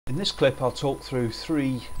In this clip I'll talk through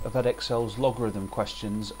three of Edexcel's logarithm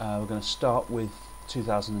questions. We're going to start with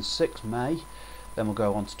 2006 May, then we'll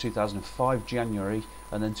go on to 2005 January,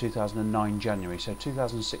 and then 2009 January. So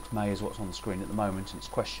 2006 May is what's on the screen at the moment, and it's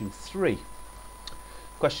question 3. The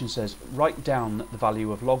question says, write down the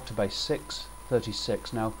value of log to base 6,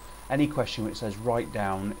 36. Now, any question which says write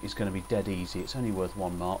down is going to be dead easy. It's only worth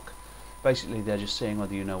 1 mark. Basically, they're just seeing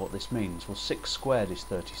whether you know what this means. Well, 6 squared is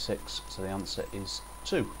 36, so the answer is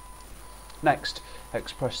 2. Next,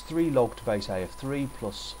 express 3 log to base a of 3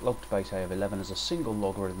 plus log to base a of 11 as a single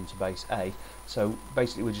logarithm to base a. So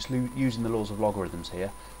basically we're just using the laws of logarithms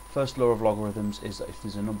here. First law of logarithms is that if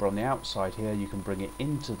there's a number on the outside here, you can bring it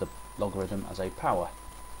into the logarithm as a power.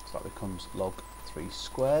 So that becomes log 3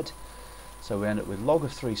 squared. So we end up with log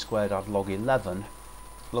of 3 squared add log 11.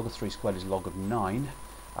 Log of 3 squared is log of 9.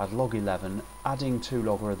 Add log 11. Adding 2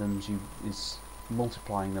 logarithms is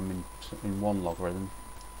multiplying them in one logarithm.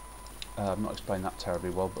 I've not explained that terribly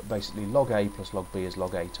well, but basically log a plus log b is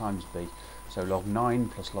log a times b. So log 9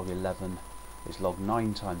 plus log 11 is log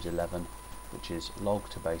 9 times 11, which is log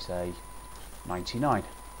to base a 99.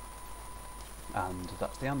 And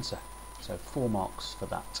that's the answer. So 4 marks for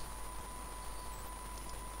that.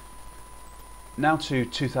 Now to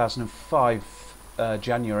 2005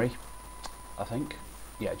 January, I think.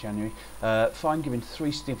 Yeah, January. Find given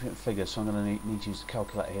 3 significant figures, so I'm going to need to use the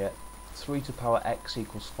calculator here. 3 to the power x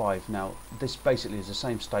equals 5. Now this basically is the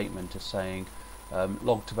same statement as saying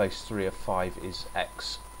log to base 3 of 5 is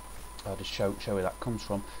x. I'll just show where that comes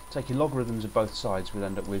from. Taking logarithms of both sides, we'll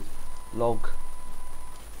end up with log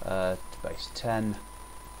to base 10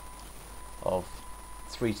 of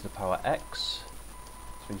 3 to the power x.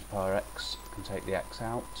 3 to the power x, you can take the x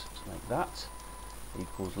out to make that,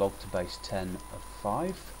 equals log to base 10 of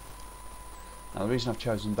 5. Now the reason I've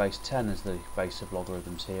chosen base 10 as the base of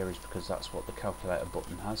logarithms here is because that's what the calculator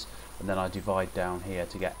button has, and then I divide down here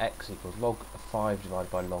to get x equals log of 5 divided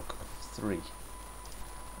by log of 3.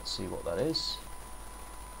 Let's see what that is.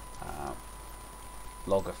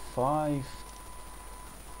 Log of 5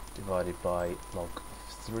 divided by log of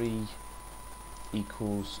 3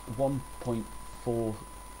 equals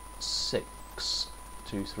 1.46.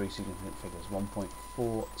 2, 3 significant figures,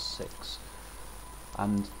 1.46.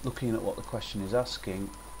 And looking at what the question is asking,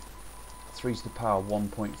 3 to the power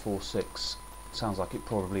 1.46 sounds like it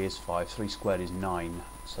probably is 5. 3 squared is 9,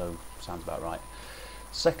 so sounds about right.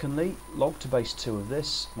 Secondly, log to base 2 of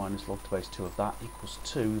this minus log to base 2 of that equals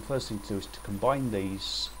 2. The first thing to do is to combine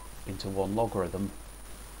these into one logarithm.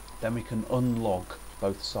 Then we can unlog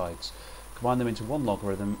both sides. Combine them into one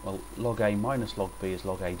logarithm. Well, log a minus log b is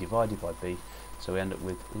log a divided by b. So we end up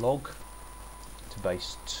with log to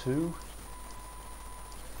base 2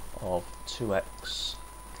 of 2x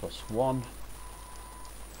plus 1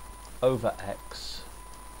 over x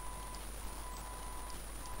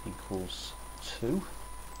equals 2.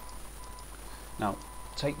 Now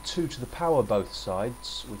take 2 to the power both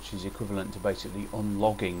sides, which is equivalent to basically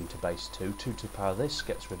unlogging to base 2. 2 to the power of this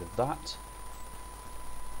gets rid of that,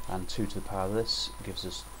 and 2 to the power of this gives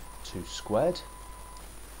us 2 squared,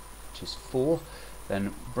 which is 4.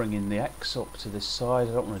 Then bringing the x up to this side,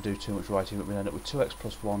 I don't want to do too much writing, but we end up with 2x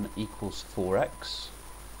plus 1 equals 4x.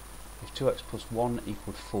 If 2x plus 1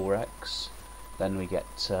 equals 4x, then we get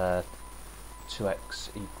 2x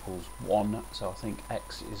equals 1, so I think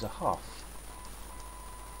x is a half.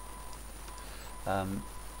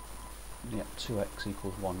 Yeah, 2x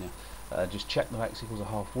equals 1, yeah. Just check that x equals a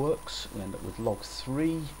half works. We end up with log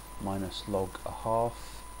 3 minus log a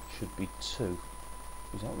half should be 2.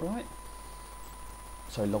 Is that right?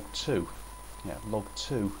 So log 2, yeah, log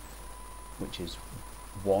 2, which is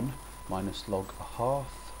 1, minus log a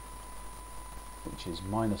half, which is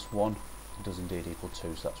minus 1, it does indeed equal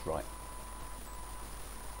 2, so that's right.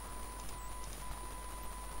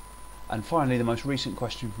 And finally, the most recent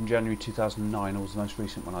question from January 2009 was the most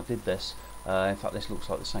recent when I did this. In fact, this looks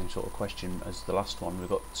like the same sort of question as the last one. We've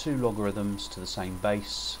got 2 logarithms to the same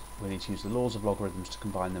base. We need to use the laws of logarithms to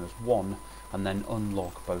combine them as 1, and then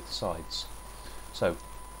unlog both sides. So,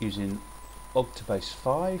 using log to base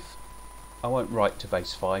 5, I won't write to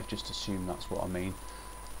base 5, just assume that's what I mean.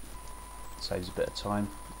 It saves a bit of time.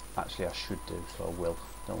 Actually, I should do, so I will.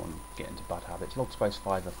 Don't want to get into bad habits. Log to base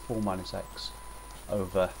 5 of 4 minus x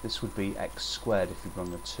over, this would be x squared if you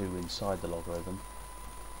bring a 2 inside the logarithm.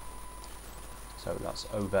 So that's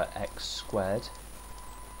over x squared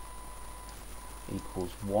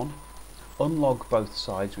equals 1. Unlog both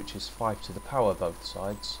sides, which is 5 to the power both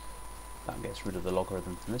sides. That gets rid of the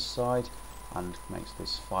logarithm from this side and makes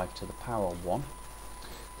this 5 to the power 1.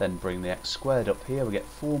 Then bring the x squared up here, we get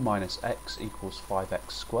 4 minus x equals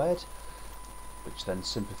 5x squared. which then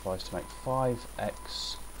simplifies to make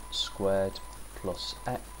 5x squared plus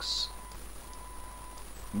x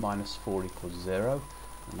minus 4 equals 0.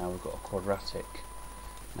 And now we've got a quadratic.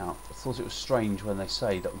 Now, I thought it was strange when they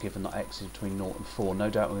say that given that x is between 0 and 4, no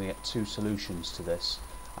doubt we're going to get two solutions to this,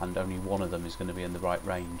 and only one of them is going to be in the right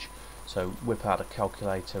range. So whip out a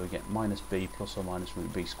calculator, we get minus b plus or minus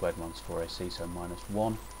root b squared minus 4ac, so minus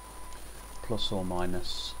 1 plus or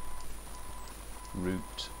minus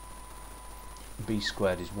root b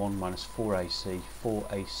squared is 1 minus 4ac.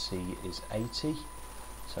 4ac is 80,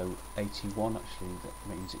 so 81, actually that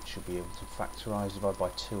means it should be able to factorise, divide by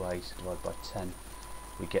 2a, so divide by 10.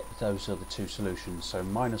 We get those are the two solutions, so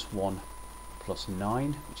minus 1 plus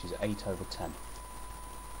 9, which is 8 over 10.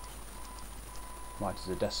 Write as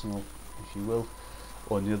a decimal if you will,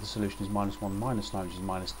 or the other solution is minus 1 minus 9, which is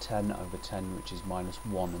minus 10 over 10, which is minus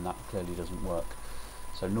 1, and that clearly doesn't work.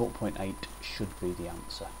 So 0.8 should be the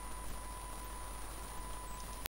answer.